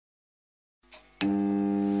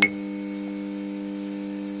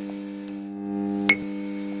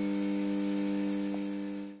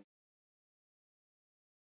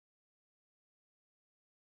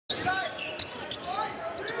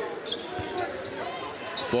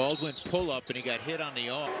Baldwin pull up and he got hit on the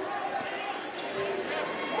arm.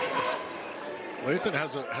 Lathan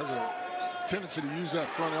has a tendency to use that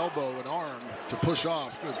front elbow and arm to push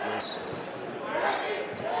off. Good boy.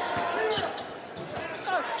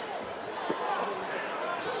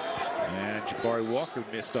 And Jabari Walker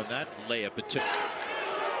missed on that layup.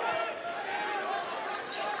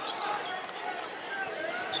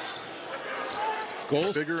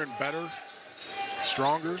 Goals. Bigger and better,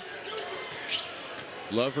 stronger.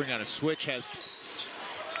 Lovering on a switch has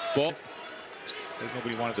ball. Says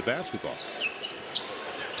nobody wanted the basketball.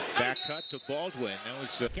 Back cut to Baldwin. That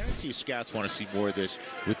was. I guarantee you scouts want to see more of this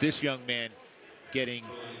with this young man getting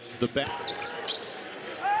the back.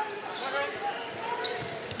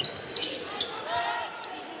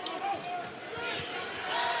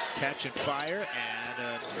 Catch and fire,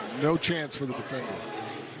 and no chance for the defender.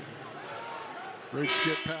 Great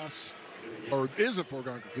skip pass, or is a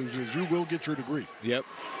foregone conclusion, is you will get your degree. Yep.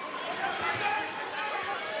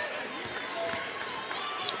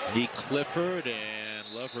 Lee Clifford and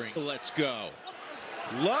Lovering. Let's go.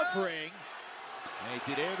 Lovering.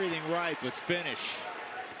 They did everything right, but finish.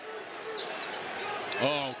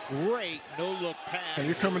 Oh, great no-look pass. And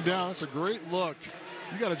you're coming down. That's a great look.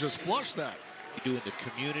 You got to just flush that. Doing the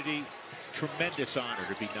community. Tremendous honor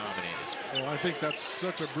to be nominated. Well, I think that's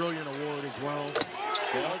such a brilliant award as well.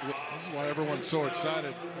 Baldwin. This is why everyone's so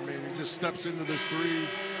excited. I mean, he just steps into this three,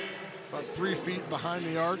 about 3 feet behind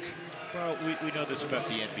the arc. Well, we know this about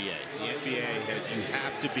the NBA. The NBA, you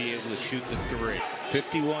have to be able to shoot the three.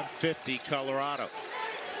 51-50 Colorado.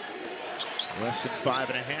 Less than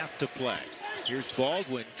 5.5 to play. Here's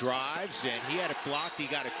Baldwin, drives, and he had it blocked. He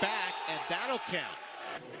got it back, and that'll count.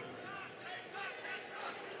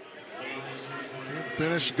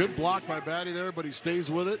 Finish. Good block by Batty there, but he stays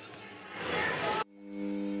with it.